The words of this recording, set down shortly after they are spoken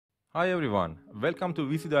Hi everyone, welcome to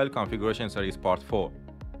VICIDial Configuration Series Part 4.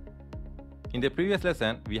 In the previous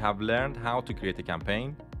lesson, we have learned how to create a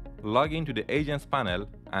campaign, log into the Agents panel,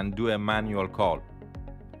 and do a manual call.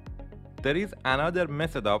 There is another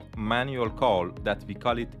method of manual call that we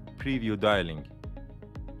call it preview dialing.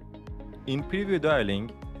 In preview dialing,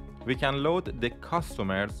 we can load the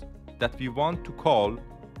customers that we want to call,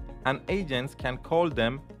 and agents can call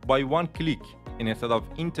them by one click instead of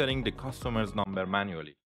entering the customer's number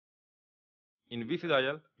manually. In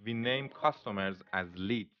VICIDial, we name customers as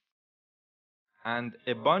leads, and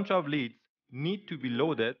a bunch of leads need to be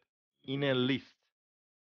loaded in a list.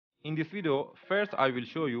 In this video, first I will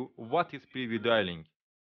show you what is preview dialing,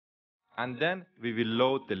 and then we will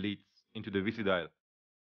load the leads into the VICIDial.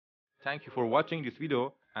 Thank you for watching this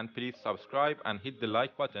video, and please subscribe and hit the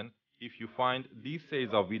like button if you find these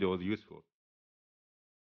series of videos useful.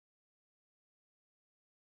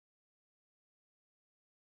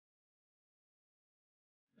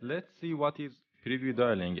 Let's see what is preview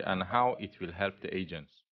dialing and how it will help the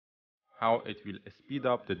agents, how it will speed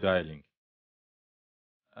up the dialing.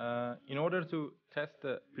 In order to test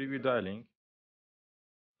the preview dialing,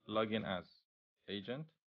 log in as agent.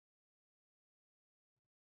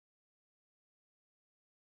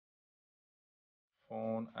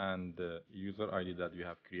 Phone and the user ID that we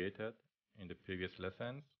have created in the previous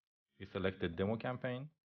lessons. We select the demo campaign.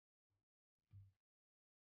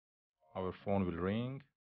 Our phone will ring.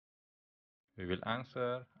 We will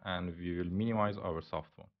answer and we will minimize our soft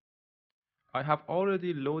phone. I have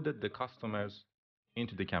already loaded the customers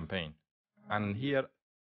into the campaign. And here,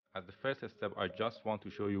 as the first step, I just want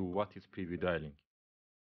to show you what is preview dialing.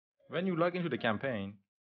 When you log into the campaign,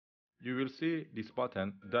 you will see this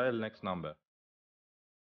button, dial next number.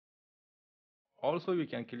 Also, you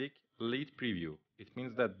can click lead preview. It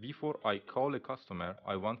means that before I call a customer,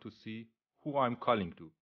 I want to see who I'm calling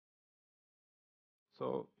to.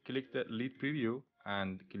 So click the lead preview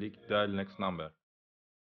and click dial next number.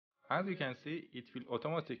 As you can see, it will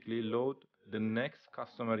automatically load the next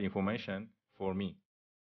customer information for me.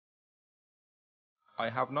 I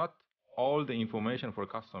have not all the information for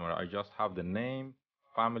customer. I just have the name,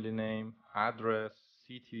 family name, address,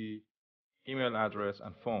 city, email address,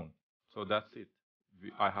 and phone. So that's it.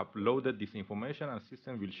 I have loaded this information and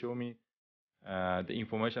system will show me the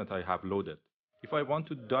information that I have loaded. If I want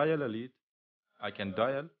to dial a lead, I can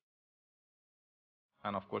dial,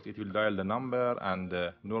 and of course it will dial the number and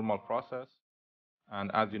the normal process. And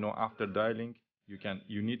as you know, after dialing,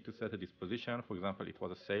 you need to set a disposition. For example, it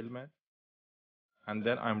was a salesman, and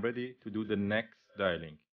then I'm ready to do the next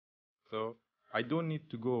dialing. So I don't need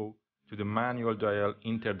to go to the manual dial,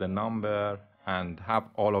 enter the number, and have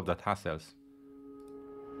all of that hassles.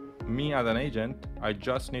 Me as an agent, I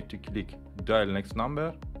just need to click dial next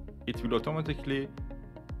number. It will automatically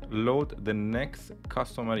load the next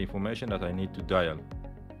customer information that I need to dial.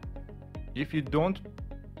 If you don't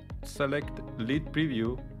select lead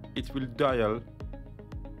preview, it will dial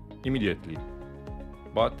immediately.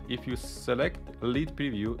 But if you select lead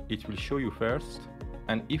preview, it will show you first,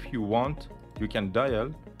 and if you want, you can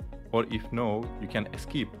dial, or if no, you can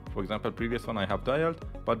skip. For example, previous one I have dialed,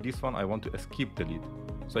 but this one I want to skip the lead.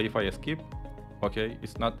 So if I skip, okay,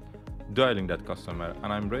 it's not dialing that customer,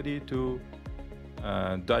 and I'm ready to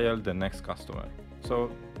dial the next customer.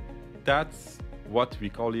 So that's what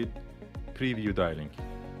we call it preview dialing.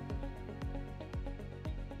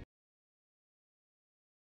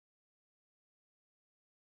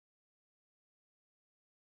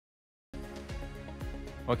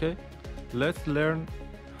 Okay, let's learn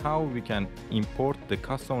how we can import the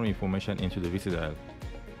customer information into the VICIDial.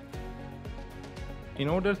 In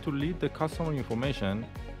order to lead the customer information,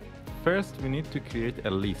 first we need to create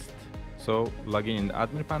a list. So log in the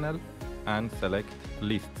admin panel and select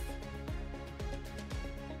lists.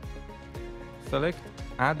 Select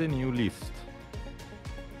add a new list.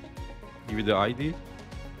 Give it the ID,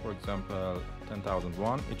 for example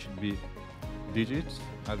 10,001. It should be digits,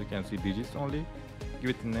 as you can see, digits only.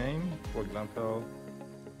 Give it a name, for example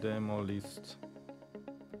demo list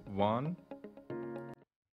 1.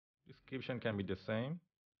 Description can be the same.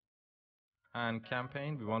 And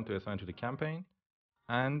campaign, we want to assign to the campaign.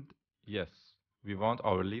 And yes, we want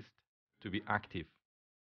our list to be active.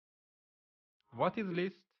 What is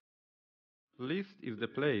list? List is the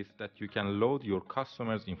place that you can load your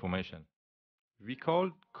customers' information. We call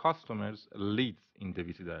customers leads in the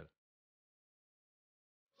VICIDial.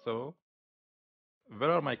 So,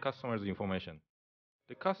 where are my customers' information?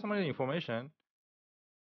 The customer information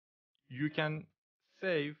you can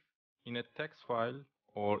save in a text file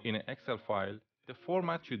or in an Excel file. The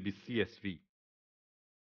format should be CSV.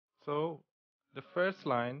 So, the first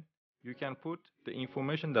line you can put the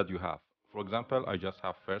information that you have. For example, I just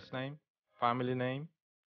have first name, family name,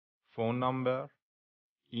 phone number,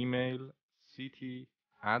 email, city,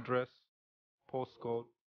 address, postcode.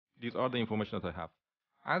 These are the information that I have.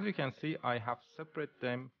 As you can see, I have separated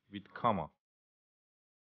them with comma,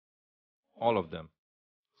 all of them.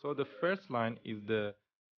 So the first line is the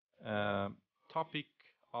uh, topic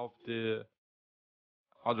of the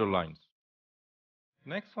other lines.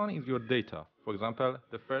 Next one is your data. For example,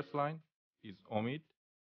 the first line is Omid,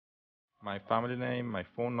 my family name, my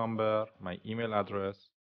phone number, my email address,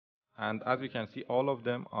 and as you can see, all of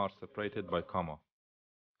them are separated by comma.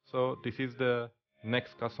 So this is the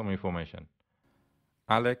next customer information.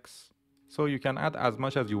 Alex. So you can add as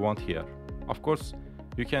much as you want here. Of course,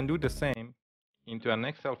 you can do the same into an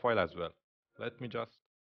Excel file as well. Let me just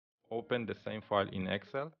open the same file in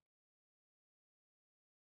Excel.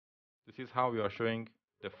 This is how we are showing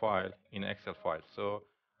the file in Excel file. So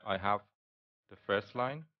I have the first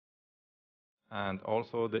line and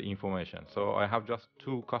also the information. So I have just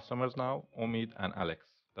two customers now, Omid and Alex,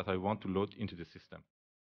 that I want to load into the system.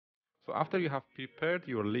 So after you have prepared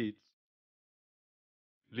your leads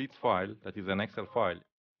file, that is an Excel file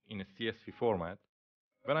in a CSV format.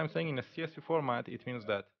 When I'm saying in a CSV format, it means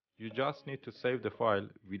that you just need to save the file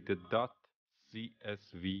with the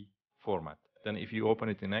 .csv format. Then if you open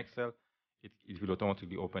it in Excel, it will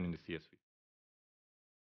automatically open in the CSV.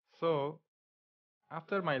 So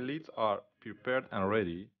after my leads are prepared and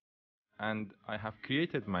ready, and I have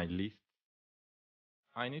created my list,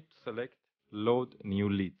 I need to select load new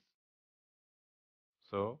leads.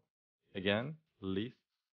 So again, list.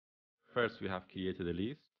 First we have created a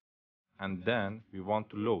list, and then we want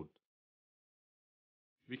to load.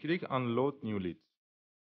 We click on load new leads.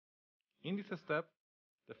 In this step,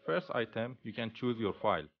 the first item, you can choose your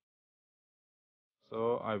file.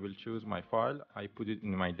 So I will choose my file. I put it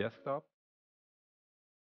in my desktop,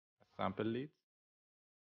 sample leads.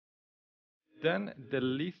 Then the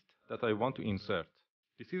list that I want to insert.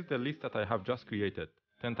 This is the list that I have just created,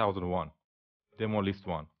 10,001, demo list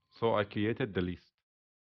 1. So I created the list.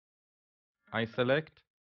 I select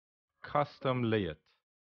custom layout.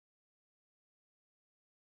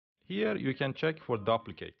 Here you can check for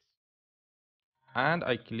duplicates. And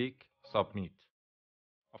I click submit.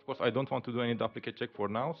 Of course, I don't want to do any duplicate check for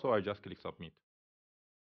now, so I just click submit.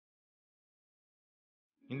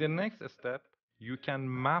 In the next step, you can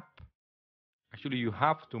map, actually you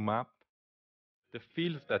have to map the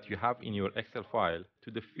fields that you have in your Excel file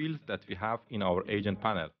to the fields that we have in our agent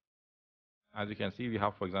panel. As you can see, we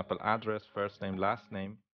have, for example, address, first name, last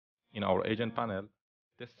name in our agent panel,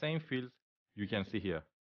 the same fields you can see here.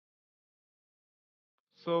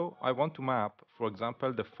 So I want to map, for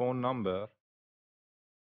example, the phone number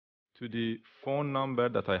to the phone number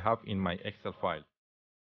that I have in my Excel file.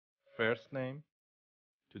 First name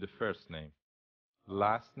to the first name,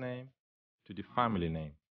 last name to the family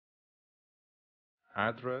name,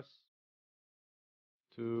 address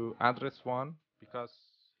to address 1, because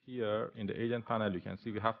here in the agent panel you can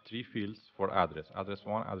see we have 3 fields for address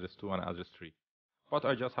 1, address 2, and address 3. But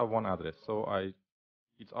I just have one address, so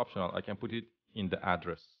it's optional. I can put it in the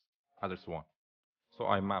address 1. So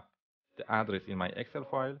I map the address in my Excel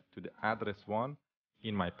file to the address 1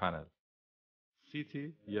 in my panel.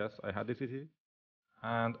 City, yes, I had the city,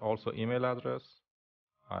 and also email address.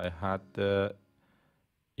 I had the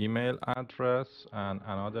email address, and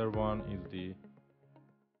another one is the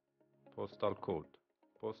postal code.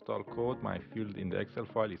 Postal code, my field in the Excel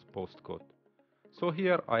file is postcode. So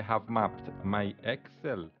here I have mapped my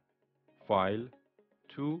Excel file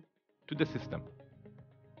to the system.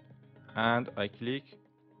 And I click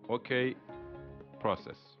OK,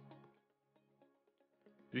 process.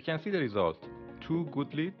 You can see the result. 2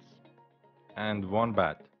 good leads and 1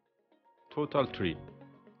 bad. Total 3.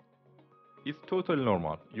 It's totally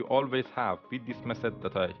normal. You always have, with this method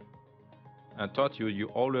that I taught you, you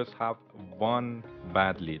always have 1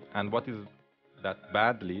 bad lead. And what is that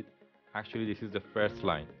bad lead? Actually, this is the first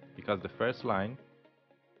line, because the first line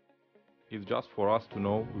is just for us to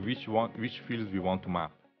know which fields we want to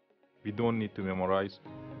map. We don't need to memorize.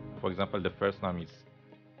 For example, the first name is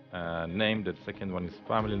name, the second one is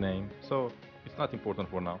family name. So it's not important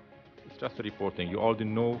for now. It's just a reporting. You already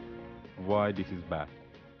know why this is bad.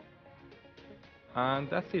 And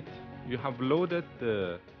that's it. You have loaded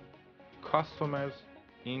the customers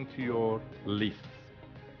into your lists.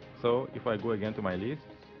 So if I go again to my list,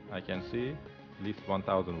 I can see list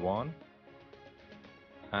 1001.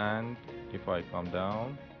 And if I come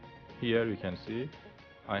down here, you can see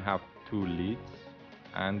I have 2 leads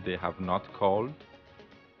and they have not called,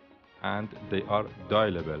 and they are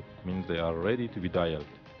dialable, means they are ready to be dialed.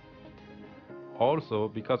 Also,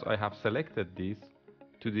 because I have selected this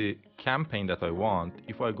to the campaign that I want,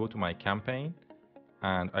 if I go to my campaign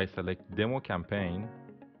and I select demo campaign,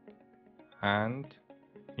 and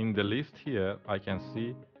in the list here I can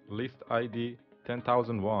see list ID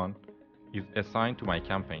 10,001 is assigned to my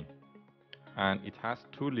campaign, and it has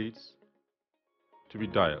 2 leads to be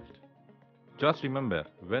dialed. Just remember,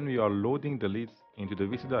 when we are loading the leads into the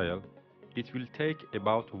VICIDial, it will take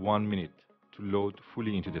about 1 minute to load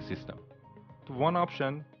fully into the system. One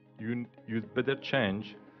option you better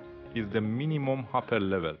change is the minimum hopper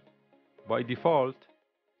level. By default,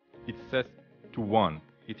 it's set to 1.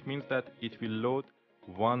 It means that it will load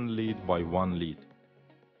 1 lead by 1 lead.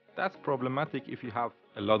 That's problematic if you have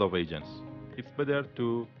a lot of agents. It's better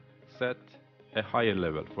to set a higher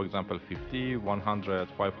level, for example 50, 100,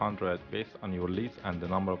 500, based on your leads and the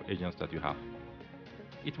number of agents that you have.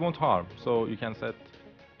 It won't harm, so you can set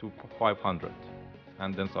to 500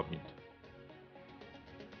 and then submit.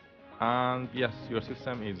 And yes, your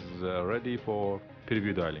system is ready for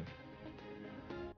preview dialing.